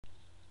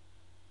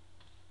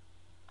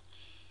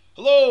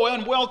Hello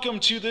and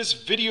welcome to this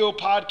video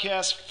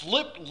podcast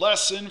flipped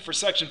lesson for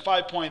section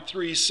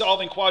 5.3,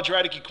 solving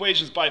quadratic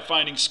equations by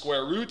finding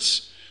square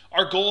roots.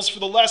 Our goals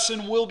for the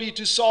lesson will be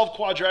to solve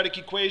quadratic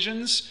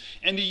equations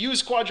and to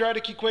use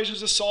quadratic equations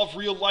to solve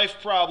real life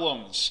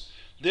problems.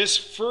 This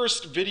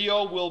first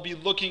video will be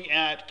looking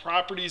at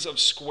properties of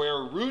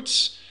square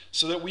roots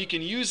so that we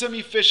can use them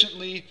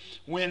efficiently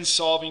when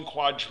solving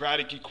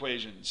quadratic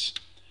equations.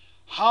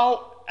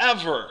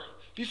 However,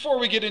 before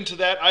we get into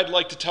that, I'd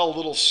like to tell a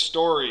little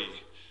story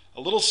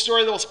that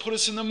will put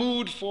us in the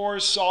mood for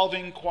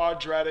solving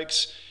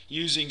quadratics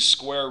using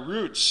square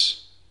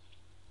roots.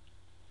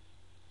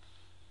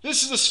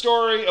 This is a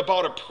story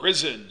about a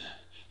prison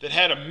that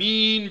had a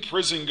mean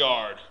prison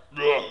guard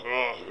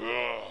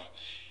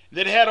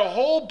that had a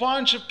whole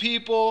bunch of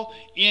people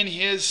in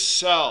his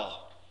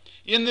cell.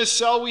 In this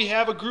cell, we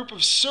have a group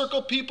of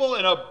circle people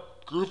and a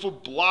group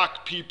of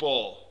block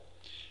people.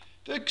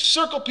 The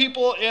circle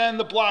people and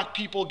the block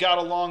people got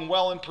along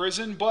well in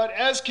prison, but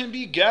as can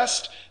be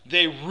guessed,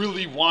 they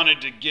really wanted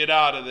to get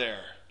out of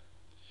there.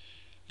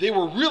 They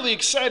were really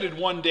excited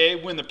one day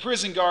when the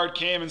prison guard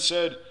came and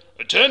said,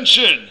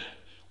 "Attention!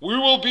 We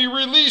will be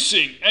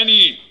releasing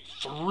any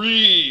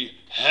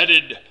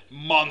three-headed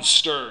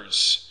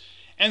monsters."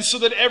 And so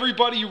that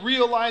everybody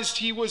realized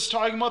he was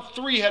talking about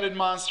three-headed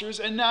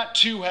monsters and not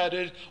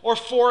two-headed or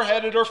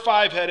four-headed or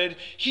five-headed,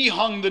 he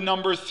hung the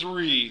number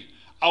 3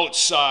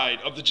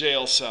 outside of the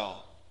jail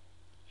cell.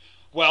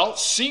 Well,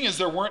 seeing as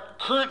there weren't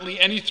currently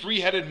any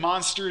three-headed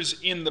monsters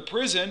in the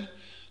prison,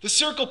 the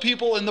circle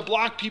people and the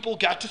block people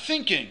got to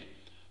thinking,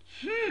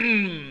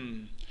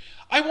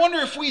 I wonder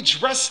if we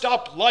dressed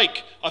up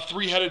like a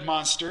three-headed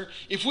monster,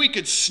 if we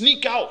could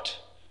sneak out.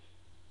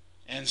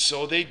 And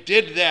so they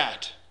did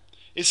that.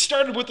 It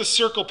started with the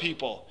circle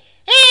people.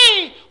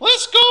 "Hey,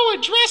 let's go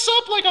and dress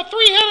up like a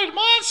three-headed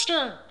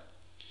monster."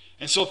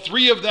 And so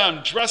 3 of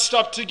them dressed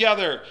up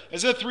together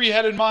as a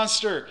three-headed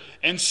monster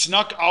and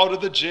snuck out of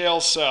the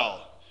jail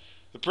cell.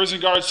 The prison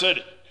guard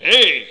said,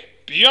 "Hey,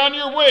 be on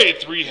your way,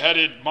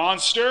 three-headed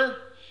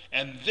monster."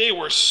 And they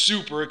were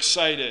super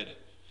excited.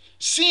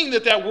 Seeing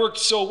that worked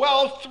so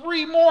well,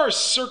 3 more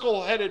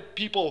circle-headed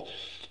people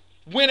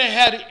went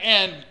ahead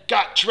and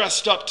got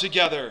dressed up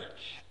together.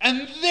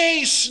 And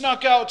they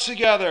snuck out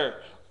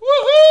together.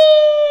 Woohoo!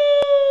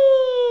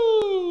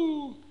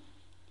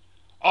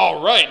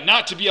 All right,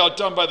 not to be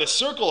outdone by the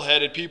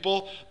circle-headed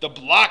people, the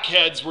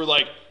blockheads were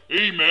like,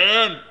 "Hey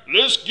man,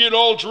 let's get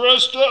all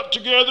dressed up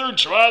together and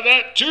try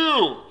that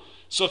too."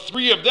 So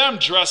 3 of them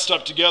dressed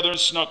up together and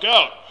snuck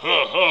out.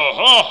 Ha ha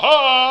ha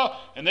ha!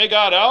 And they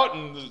got out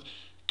and the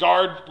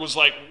guard was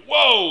like,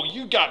 "Whoa,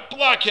 you got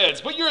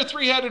blockheads, but you're a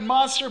three-headed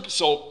monster,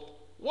 so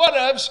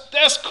whatevs,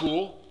 that's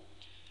cool."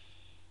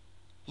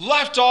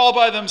 Left all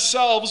by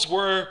themselves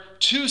were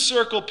 2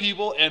 circle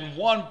people and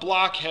 1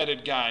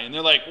 block-headed guy. And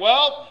they're like,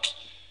 "Well,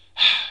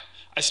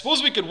 I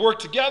suppose we could work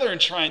together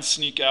and try and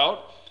sneak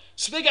out."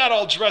 So they got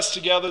all dressed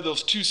together,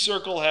 those 2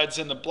 circle heads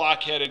and the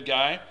block-headed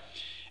guy,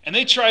 and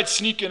they tried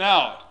sneaking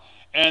out.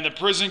 And the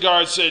prison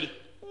guard said,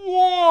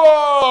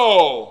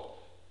 "Whoa!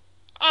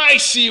 I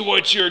see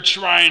what you're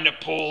trying to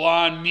pull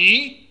on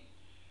me.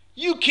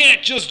 You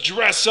can't just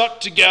dress up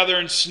together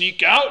and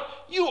sneak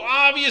out. You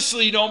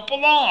obviously don't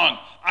belong.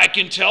 I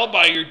can tell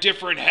by your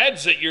different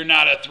heads that you're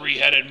not a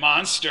three-headed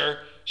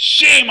monster.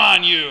 Shame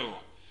on you."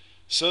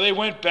 So they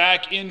went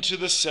back into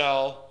the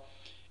cell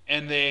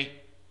and they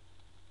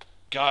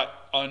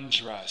got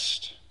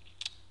undressed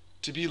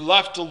to be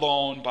left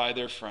alone by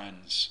their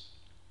friends.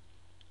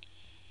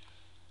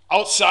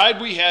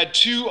 Outside we had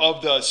 2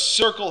 of the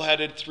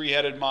circle-headed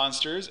three-headed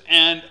monsters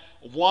and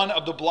 1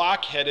 of the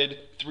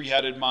block-headed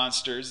three-headed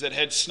monsters that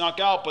had snuck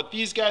out, but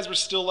these guys were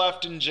still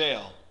left in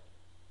jail.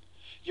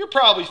 You're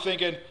probably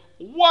thinking,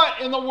 what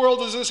in the world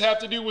does this have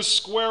to do with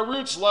square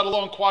roots, let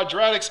alone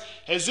quadratics?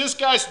 Has this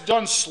guy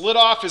done slid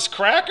off his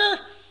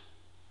cracker?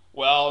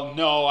 Well,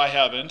 no, I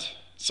haven't.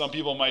 Some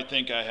people might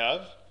think I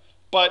have.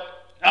 But,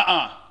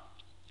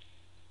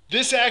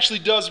 This actually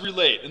does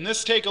relate. And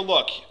let's take a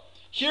look.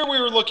 Here we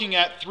were looking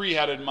at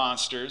three-headed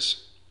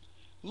monsters.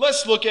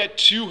 Let's look at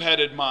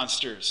two-headed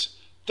monsters,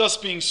 thus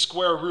being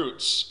square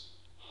roots.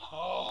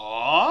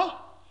 Huh?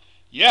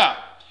 Yeah.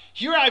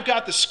 Here I've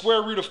got the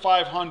square root of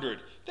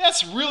 500.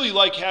 That's really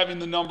like having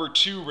the number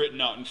 2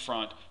 written out in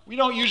front. We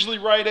don't usually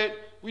write it,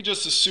 we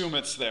just assume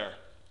it's there.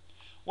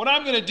 What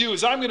I'm going to do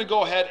is I'm going to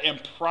go ahead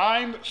and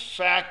prime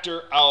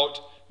factor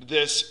out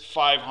this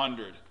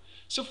 500.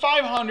 So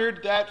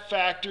 500, that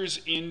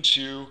factors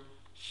into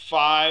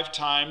 5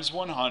 times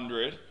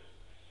 100,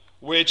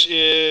 which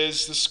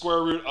is the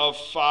square root of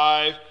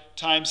 5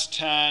 times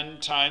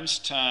 10 times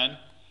 10,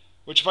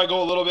 which if I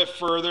go a little bit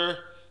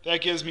further,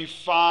 that gives me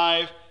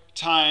 5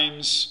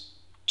 times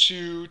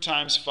 2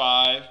 times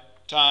 5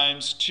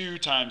 times 2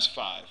 times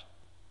 5.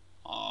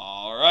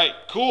 All right,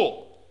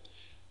 cool.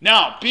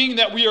 Now, being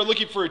that we are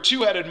looking for a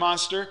two-headed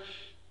monster,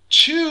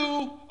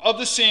 2 of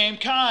the same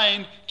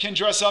kind can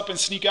dress up and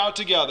sneak out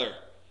together.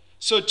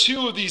 So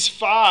 2 of these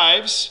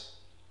 5s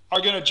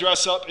are going to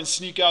dress up and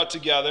sneak out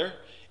together,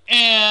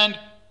 and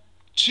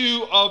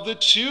 2 of the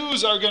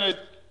 2's are going to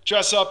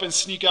dress up and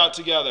sneak out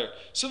together.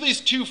 So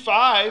these 2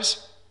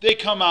 5's, they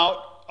come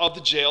out of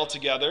the jail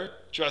together,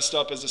 dressed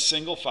up as a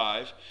single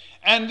 5.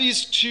 And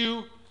these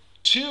 2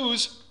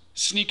 2's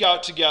sneak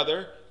out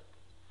together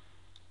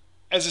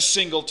as a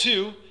single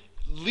 2,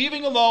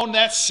 leaving alone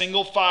that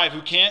single 5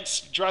 who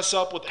can't dress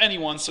up with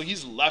anyone, so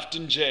he's left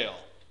in jail.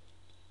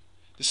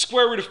 The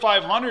square root of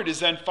 500 is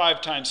then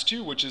 5 times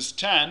 2, which is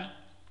 10.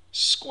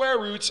 Square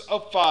roots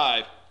of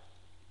 5.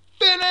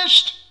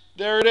 Finished!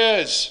 There it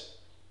is.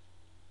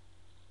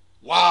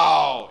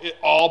 Wow, it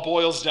all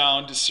boils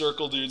down to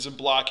circle dudes and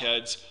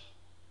blockheads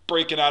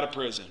breaking out of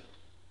prison.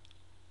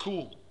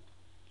 Cool.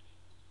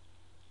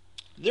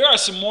 There are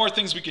some more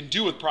things we can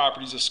do with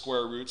properties of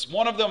square roots.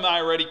 One of them I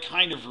already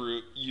kind of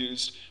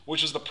used,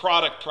 which is the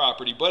product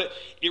property, but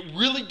it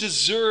really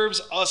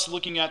deserves us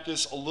looking at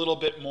this a little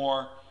bit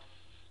more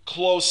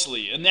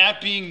closely, and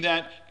that being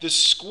that the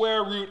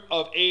square root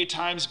of a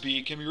times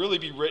b can really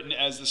be written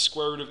as the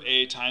square root of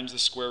a times the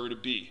square root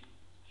of b.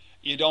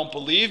 You don't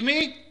believe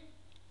me?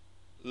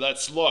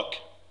 Let's look.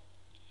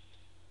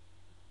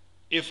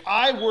 If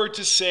I were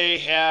to say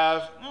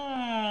have,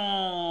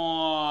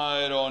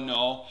 I don't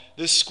know,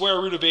 the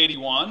square root of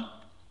 81,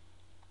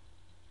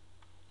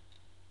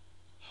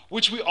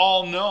 which we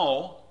all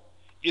know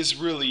is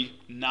really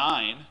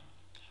 9,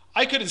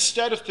 I could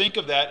instead of think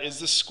of that as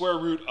the square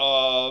root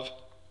of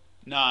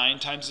 9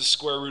 times the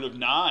square root of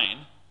 9,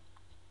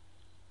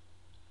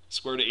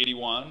 square root of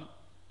 81,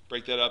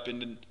 break that up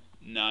into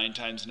 9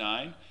 times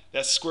 9.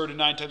 That's square root of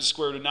 9 times the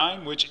square root of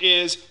 9, which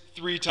is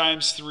 3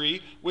 times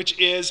 3, which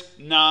is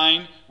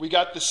 9. We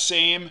got the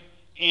same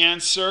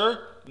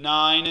answer,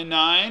 9 and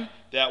 9.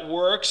 That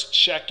works.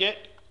 Check it.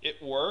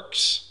 It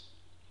works.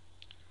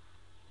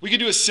 We could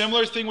do a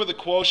similar thing with the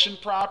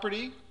quotient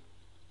property.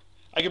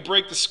 I could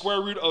break the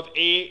square root of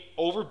a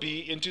over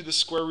b into the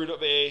square root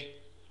of a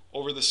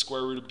over the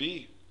square root of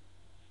b.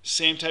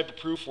 Same type of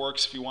proof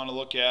works if you want to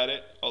look at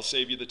it. I'll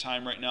save you the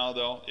time right now,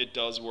 though. It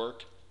does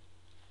work.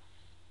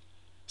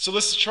 So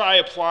let's try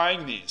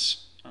applying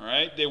these. All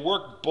right, they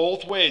work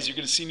both ways. You're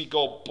going to see me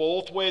go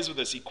both ways with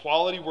this.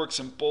 Equality works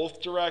in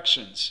both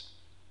directions.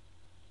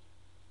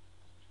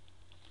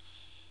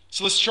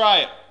 So let's try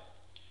it.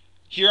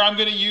 Here I'm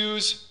going to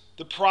use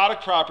the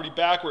product property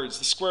backwards,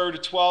 the square root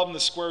of 12 and the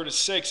square root of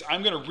 6.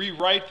 I'm going to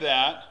rewrite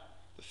that,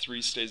 the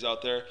 3 stays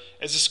out there,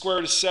 as the square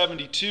root of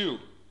 72.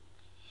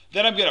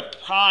 Then I'm going to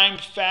prime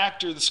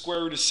factor the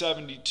square root of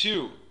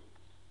 72.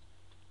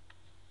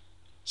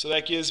 So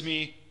that gives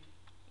me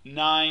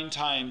 9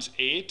 times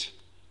 8,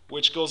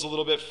 which goes a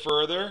little bit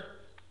further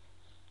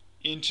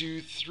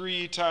into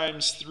 3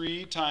 times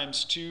 3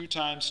 times 2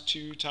 times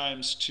 2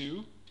 times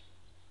 2.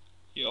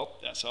 Yep,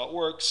 that's how it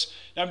works.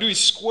 Now I'm doing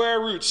square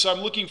roots, so I'm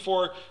looking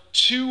for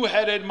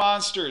 2-headed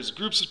monsters,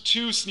 groups of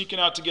 2 sneaking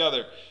out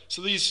together.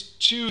 So these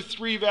 2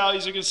 3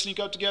 values are going to sneak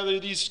out together.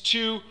 These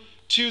 2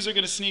 2's are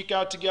going to sneak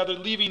out together,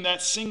 leaving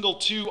that single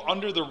 2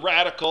 under the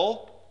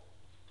radical.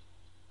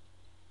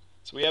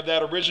 So we have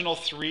that original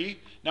 3.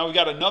 Now we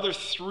got another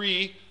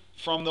 3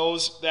 from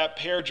that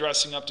pair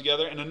dressing up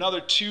together, and another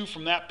 2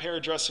 from that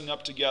pair dressing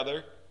up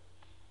together,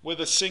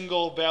 with a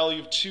single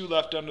value of 2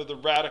 left under the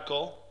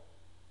radical.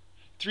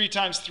 3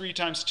 times 3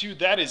 times 2,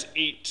 that is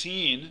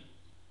 18.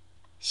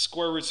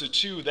 Square roots of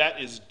 2,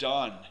 that is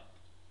done.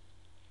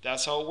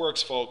 That's how it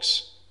works,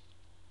 folks.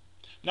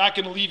 I'm not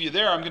going to leave you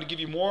there. I'm going to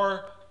give you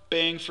more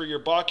bang for your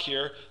buck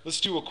here.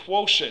 Let's do a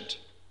quotient.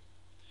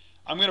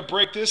 I'm going to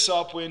break this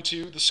up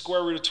into the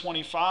square root of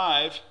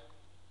 25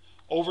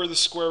 over the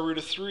square root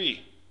of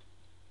 3.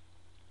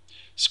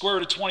 Square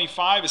root of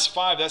 25 is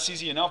 5. That's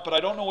easy enough, but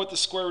I don't know what the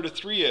square root of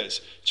 3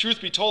 is.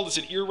 Truth be told, it's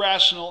an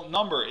irrational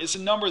number. It's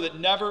a number that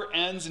never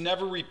ends,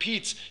 never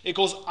repeats. It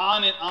goes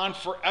on and on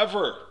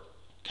forever,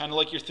 kind of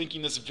like you're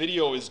thinking this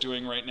video is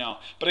doing right now.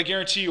 But I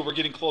guarantee you we're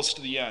getting close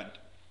to the end.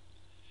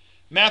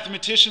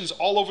 Mathematicians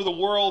all over the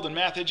world and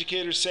math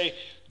educators say,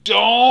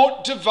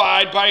 don't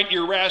divide by an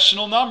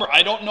irrational number.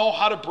 I don't know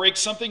how to break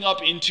something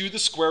up into the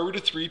square root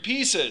of 3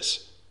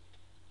 pieces.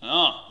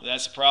 Oh,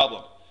 that's the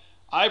problem.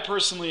 I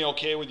personally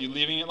okay with you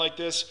leaving it like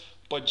this,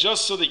 but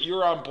just so that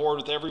you're on board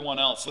with everyone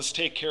else, let's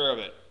take care of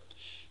it.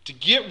 To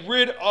get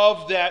rid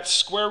of that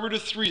square root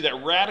of 3,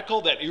 that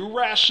radical, that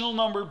irrational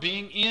number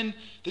being in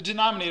the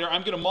denominator,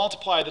 I'm going to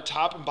multiply the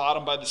top and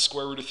bottom by the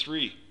square root of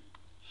 3.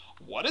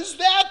 What does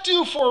that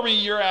do for me,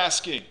 you're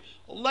asking?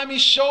 Well, let me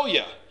show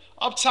you.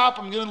 Up top,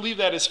 I'm going to leave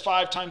that as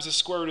 5 times the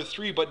square root of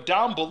 3, but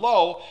down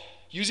below,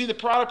 using the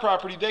product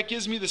property, that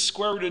gives me the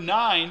square root of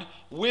 9,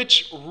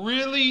 which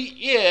really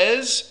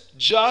is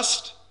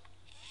just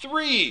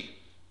 3.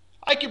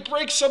 I can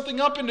break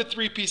something up into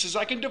 3 pieces.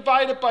 I can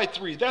divide it by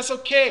 3. That's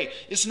okay.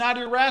 It's not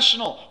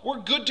irrational. We're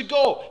good to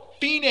go.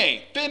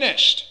 Fine.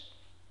 Finished.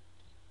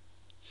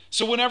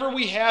 So whenever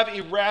we have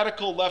a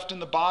radical left in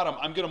the bottom,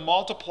 I'm going to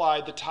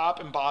multiply the top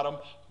and bottom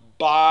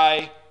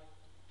by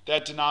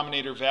that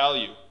denominator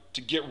value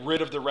to get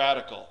rid of the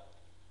radical.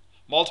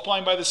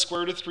 Multiplying by the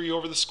square root of 3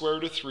 over the square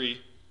root of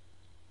 3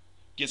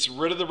 gets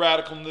rid of the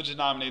radical in the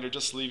denominator,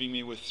 just leaving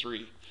me with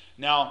 3.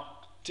 Now,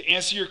 to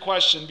answer your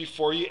question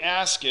before you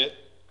ask it,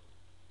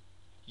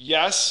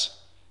 yes,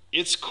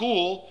 it's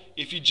cool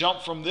if you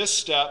jump from this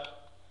step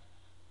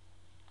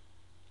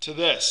to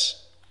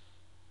this.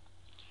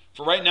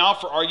 For right now,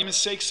 for argument's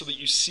sake, so that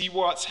you see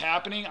what's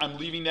happening, I'm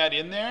leaving that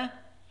in there,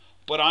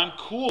 but I'm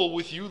cool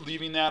with you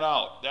leaving that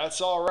out.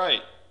 That's all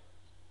right.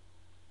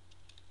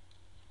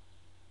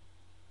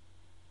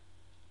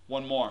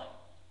 One more.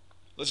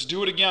 Let's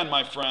do it again,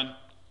 my friend.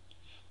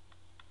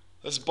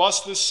 Let's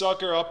bust this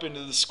sucker up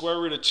into the square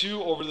root of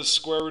 2 over the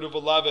square root of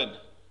 11.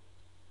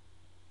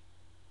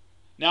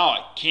 Now,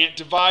 I can't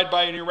divide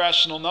by an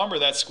irrational number,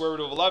 that's square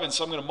root of 11,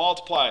 so I'm going to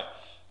multiply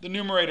the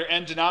numerator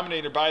and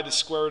denominator by the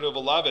square root of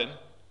 11.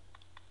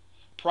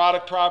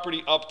 Product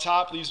property up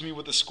top leaves me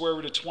with the square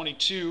root of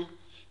 22.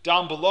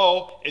 Down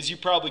below, as you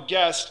probably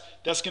guessed,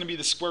 that's going to be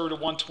the square root of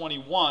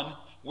 121,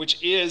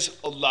 which is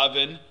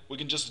 11. We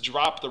can just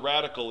drop the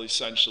radical,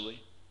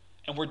 essentially.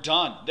 And we're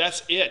done.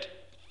 That's it.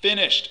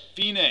 Finished.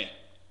 Fine.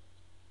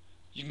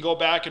 You can go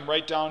back and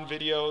write down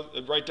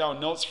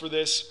notes for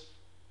this.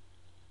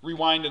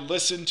 Rewind and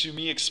listen to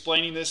me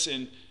explaining this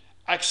in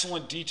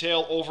excellent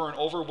detail over and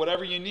over,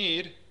 whatever you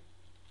need.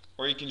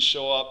 Or you can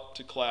show up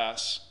to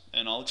class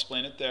and I'll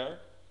explain it there.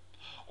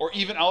 Or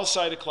even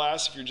outside of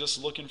class if you're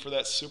just looking for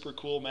that super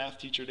cool math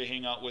teacher to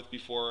hang out with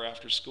before or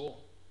after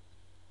school.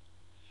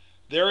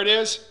 There it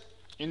is.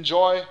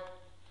 Enjoy.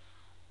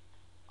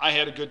 I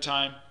had a good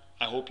time.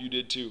 I hope you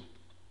did too.